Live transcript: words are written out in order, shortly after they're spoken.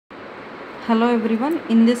Hello everyone,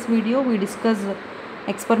 in this video we discuss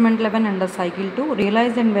experiment 11 under cycle 2,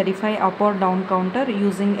 realize and verify up or down counter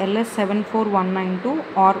using LS74192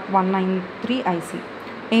 or 193 IC.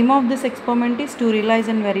 Aim of this experiment is to realize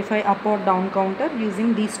and verify up or down counter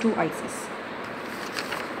using these two ICs.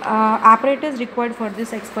 Apparatus required for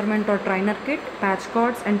this experiment are trainer kit, patch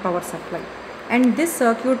cords and power supply. And this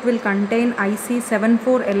circuit will contain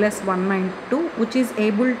IC74LS192, which is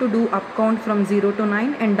able to do up count from 0 to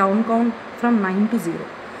 9 and down count from 9 to 0.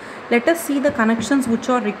 Let us see the connections which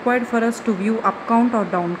are required for us to view up count or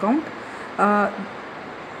down count.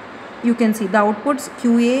 You can see the outputs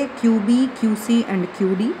QA, QB, QC and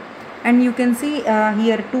QD, and you can see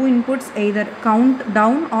here two inputs, either count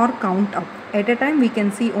down or count up. At a time we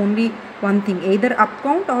can see only one thing, either up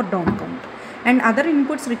count or down count. And other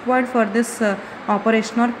inputs required for this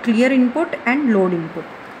operation are clear input and load input.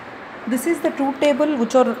 This is the truth table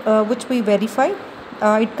which we verify.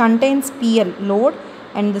 It contains PL, load,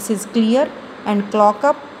 and this is clear, and clock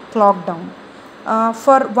up, clock down.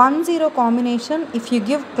 For 1-0 combination, if you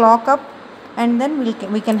give clock up, and then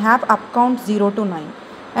we can have up count 0 to 9.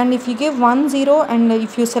 And if you give 1-0 and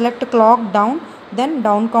if you select clock down, then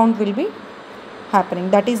down count will be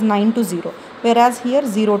happening, that is 9 to 0, whereas here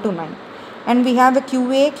 0 to 9. And we have a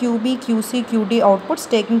QA, QB, QC, QD outputs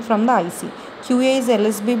taken from the IC. QA is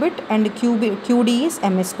LSB bit and QD is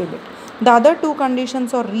MSB bit. The other two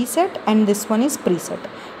conditions are reset and this one is preset.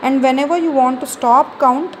 And whenever you want to stop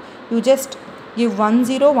count, you just give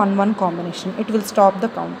 1-0, 1-1 combination. It will stop the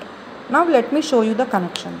count. Now let me show you the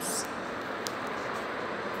connections.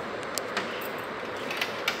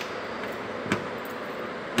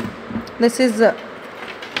 This is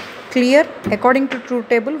clear according to truth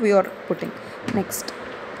table we are putting. Next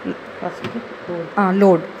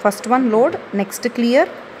load. First one load, next clear,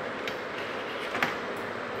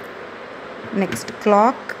 next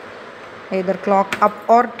clock, either clock up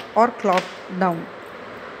or clock down.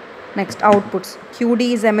 Next outputs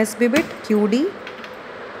QD is MSB bit, QD,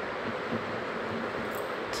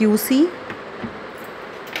 QC,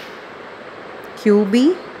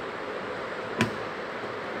 QB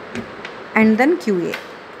and then QA.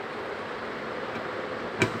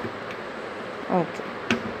 Okay,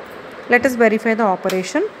 let us verify the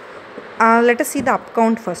operation. Let us see the up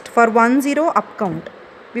count first. For 1-0 up count,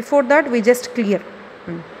 before that we just clear.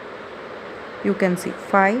 You can see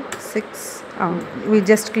 5, 6, we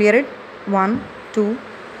just clear it. 1, 2,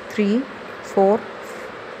 3, 4,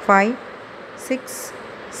 5, 6,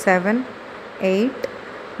 7, 8,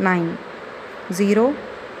 9, 0,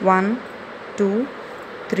 1, 2,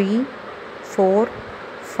 3, 4,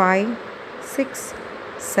 5, 6,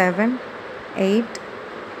 7, 8,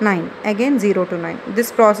 9. Again 0 to 9.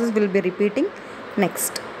 This process will be repeating.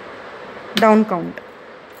 Next, down count.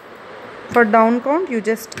 For down count, you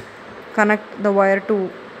just connect the wire to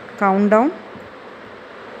count down.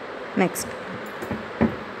 Next,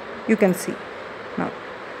 you can see now.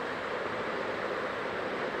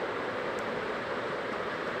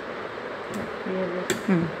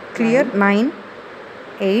 Clear 9,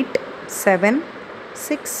 8, 7,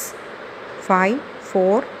 6, 5,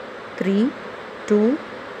 4, 3, 2,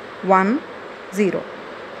 1, 0.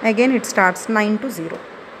 Again it starts 9 to 0.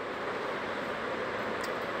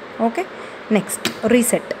 Okay. Next,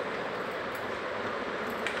 reset.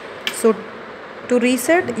 So to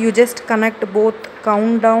reset, you just connect both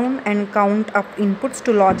count down and count up inputs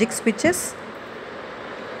to logic switches.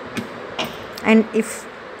 And if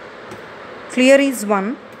clear is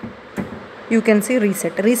 1, you can see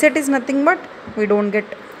reset. Reset is nothing but we don't get,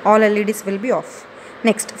 all LEDs will be off.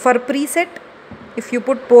 Next, for preset, if you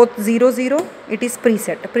put both 0, 0, it is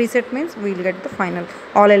preset. Preset means we will get the final,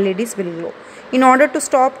 all LEDs will glow. In order to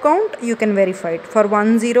stop count, you can verify it. For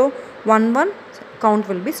 1-0, 1-1, count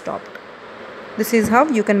will be stopped. This is how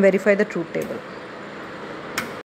you can verify the truth table.